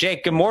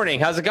Jake, good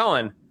morning. How's it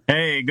going?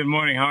 Hey, good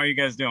morning. How are you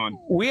guys doing?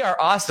 We are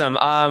awesome.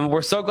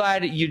 We're so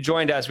glad you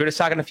joined us. We were just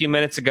talking a few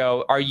minutes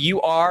ago. You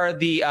are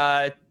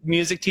the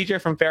music teacher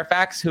from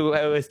Fairfax who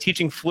is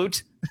teaching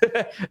flute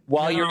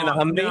while you're in the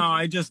No,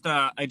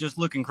 Humvee? I just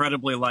look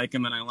incredibly like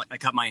him, and I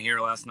cut my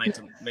hair last night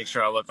to make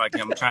sure I look like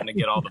him. I'm trying to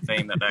get all the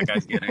fame that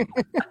guy's getting.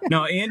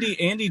 No,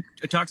 Andy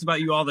talks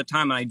about you all the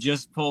time, and I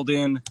just pulled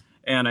in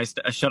and I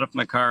shut off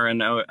my car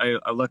and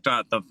I looked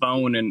at the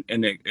phone and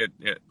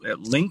it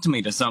linked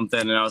me to something,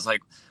 and I was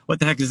like, what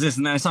the heck is this?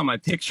 And then I saw my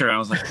picture and I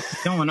was like,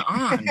 what's going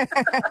on?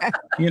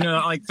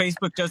 Like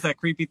Facebook does that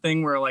creepy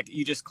thing where like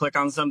you just click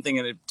on something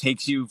and it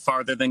takes you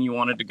farther than you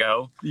wanted to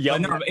go.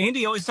 Yep. But no,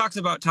 Andy always talks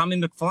about Tommy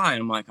McFly,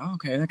 and I'm like, oh,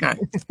 okay, that guy.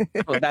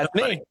 Oh, that's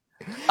me.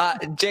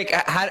 Jake,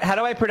 how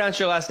do I pronounce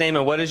your last name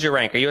and what is your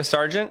rank? Are you a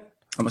sergeant?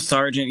 I'm a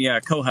sergeant.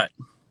 Yeah, Kohut.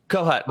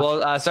 Kohut.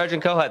 Well,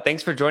 Sergeant Kohut,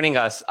 thanks for joining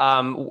us.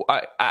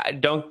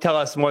 Don't tell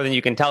us more than you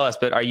can tell us,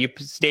 but are you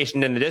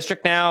stationed in the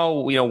district now?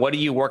 What are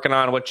you working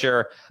on?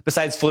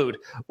 Besides flute,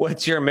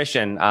 what's your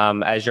mission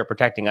as you're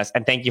protecting us?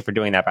 And thank you for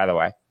doing that, by the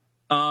way.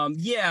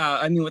 Yeah,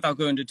 I mean, without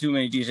going into too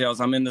many details,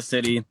 I'm in the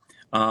city,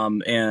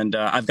 and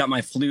I've got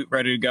my flute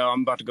ready to go.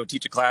 I'm about to go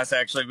teach a class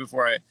actually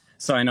before I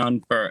sign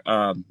on for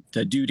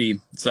to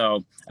duty,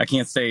 so I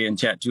can't stay and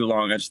chat too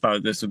long. I just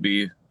thought this would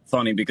be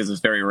funny because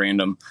it's very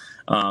random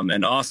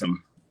and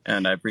awesome.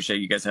 And I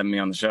appreciate you guys having me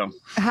on the show.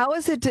 How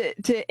is it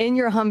to in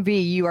your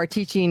Humvee, you are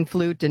teaching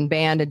flute and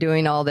band and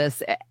doing all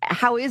this.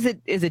 How is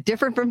it? Is it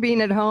different from being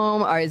at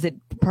home, or is it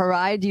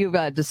provide you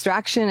a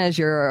distraction as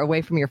you're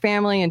away from your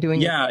family and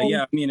doing Yeah.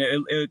 I mean,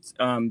 it's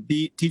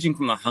teaching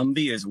from the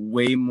Humvee is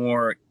way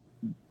more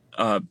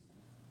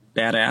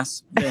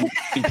badass than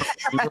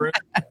Uber.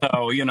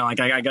 So, like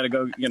I got to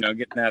go, get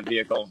in that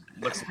vehicle.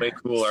 Looks way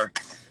cooler.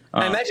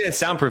 I imagine it's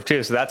soundproof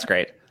too, so that's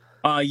great.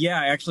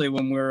 Yeah, actually,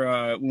 when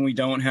we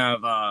don't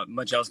have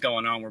much else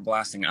going on, we're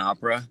blasting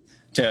opera.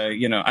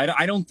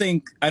 I don't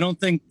think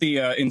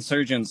the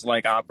insurgents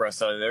like opera,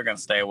 so they're gonna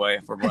stay away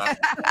if we're blasting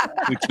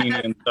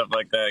Puccini and stuff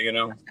like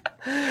that.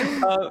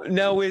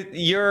 No,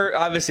 you're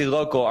obviously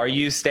local. Are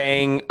you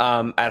staying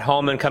at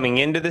home and coming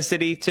into the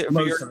city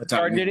for your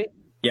guard duty?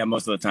 Yeah,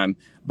 most of the time.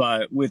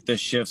 But with the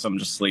shifts, I'm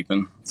just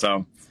sleeping.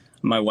 So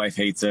my wife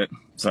hates it.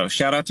 So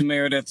shout out to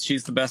Meredith.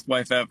 She's the best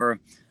wife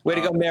ever. Way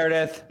to go,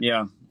 Meredith.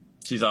 Yeah.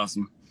 She's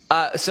awesome.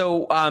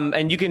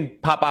 And you can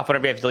pop off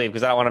whenever you have to leave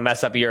because I don't want to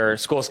mess up your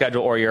school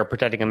schedule or your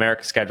Protecting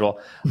America schedule.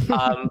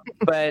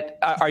 But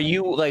are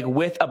you like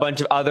with a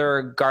bunch of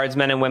other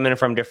guardsmen and women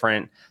from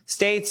different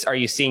states? Are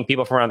you seeing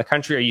people from around the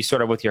country? Are you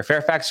sort of with your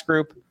Fairfax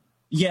group?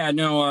 Yeah,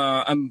 no,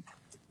 I'm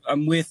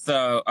with,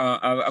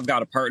 I've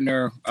got a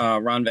partner,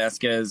 Ron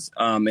Vasquez,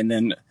 and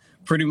then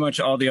pretty much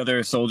all the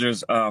other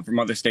soldiers from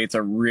other states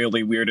are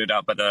really weirded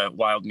out by the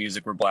wild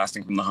music we're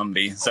blasting from the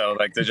Humvee. So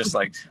like they're just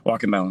like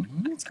walking by, like,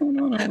 what's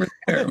going on over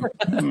there?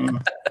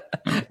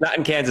 Not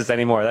in Kansas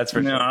anymore, that's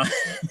for no.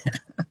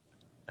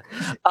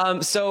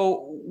 sure.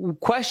 So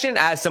question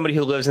as somebody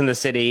who lives in the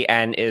city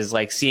and is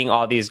like seeing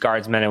all these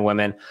guardsmen and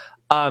women,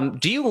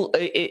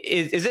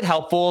 is it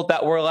helpful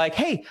that we're like,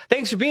 hey,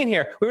 thanks for being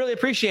here, we really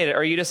appreciate it, or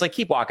are you just like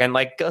keep walking,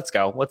 like let's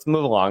go, let's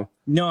move along?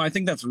 No, I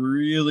think that's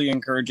really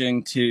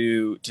encouraging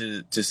to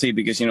see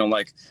because I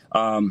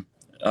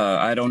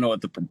don't know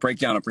what the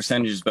breakdown of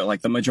percentages, but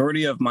like the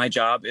majority of my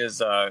job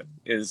is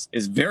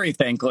very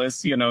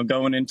thankless,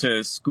 going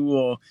into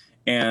school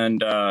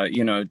and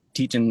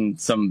teaching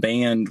some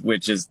band,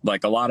 which is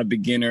like a lot of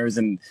beginners,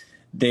 and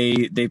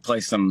they play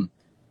some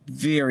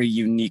very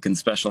unique and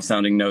special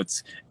sounding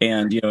notes,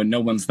 and no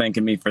one's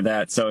thanking me for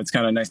that. So it's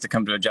kind of nice to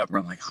come to a job where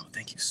I'm like, oh,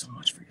 thank you so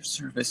much for your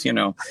service.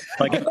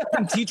 Like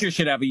teachers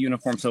should have a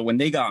uniform so when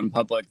they go out in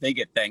public they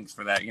get thanks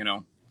for that.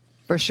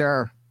 For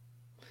sure.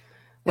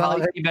 Well, how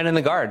long have you been in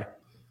the Guard?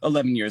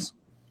 11 years.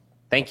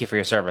 Thank you for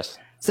your service.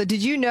 So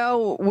did you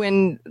know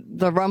when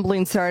the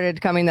rumbling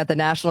started coming that the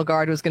National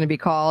Guard was going to be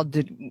called?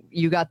 Did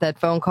you got that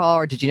phone call,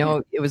 or did you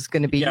know it was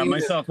going to be Yeah, you? my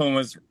cell phone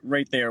was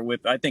right there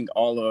with, I think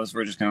all of us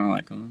were just kind of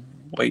like,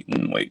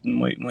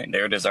 waiting.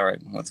 There it is. All right,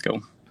 let's go.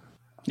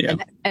 Yeah.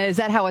 And is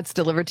that how it's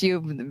delivered to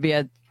you?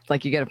 Via,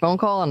 like, you get a phone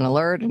call, an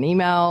alert, an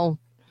email?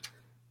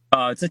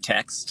 It's a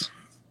text.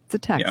 It's a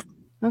text.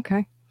 Yeah.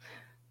 Okay.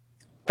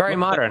 Very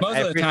modern. Most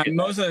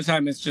of the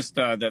time, it's just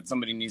that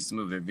somebody needs to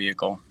move their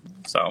vehicle.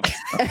 So,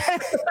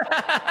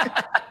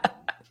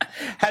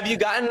 have you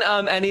gotten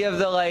any of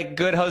the like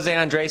good Jose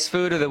Andres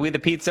food or the We the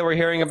Pizza we're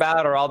hearing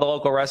about, or all the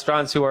local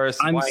restaurants who are?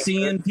 I'm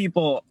seeing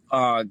people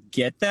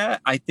get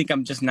that. I think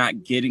I'm just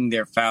not getting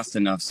there fast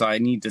enough. So I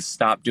need to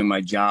stop doing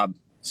my job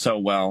so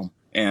well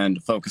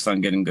and focus on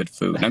getting good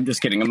food. I'm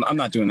just kidding. I'm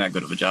not doing that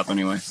good of a job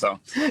anyway. So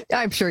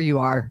I'm sure you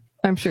are.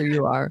 I'm sure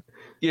you are.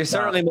 You're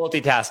certainly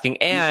multitasking.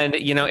 And,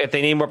 you know, if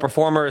they need more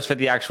performers for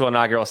the actual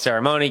inaugural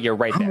ceremony, you're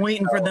right there. I'm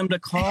waiting for them to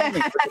call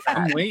me.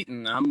 I'm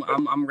waiting.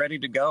 I'm ready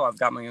to go. I've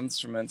got my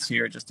instruments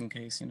here just in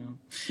case, you know.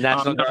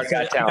 National Guard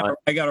got talent.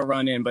 I got to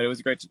run in, but it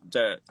was great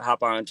to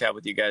hop on and chat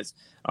with you guys.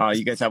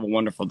 You guys have a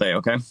wonderful day,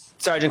 okay?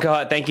 Sergeant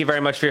Kohut, thank you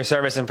very much for your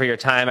service and for your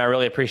time. I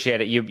really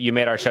appreciate it. You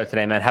made our show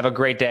today, man. Have a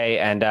great day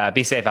and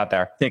be safe out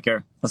there. Take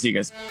care. I'll see you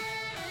guys.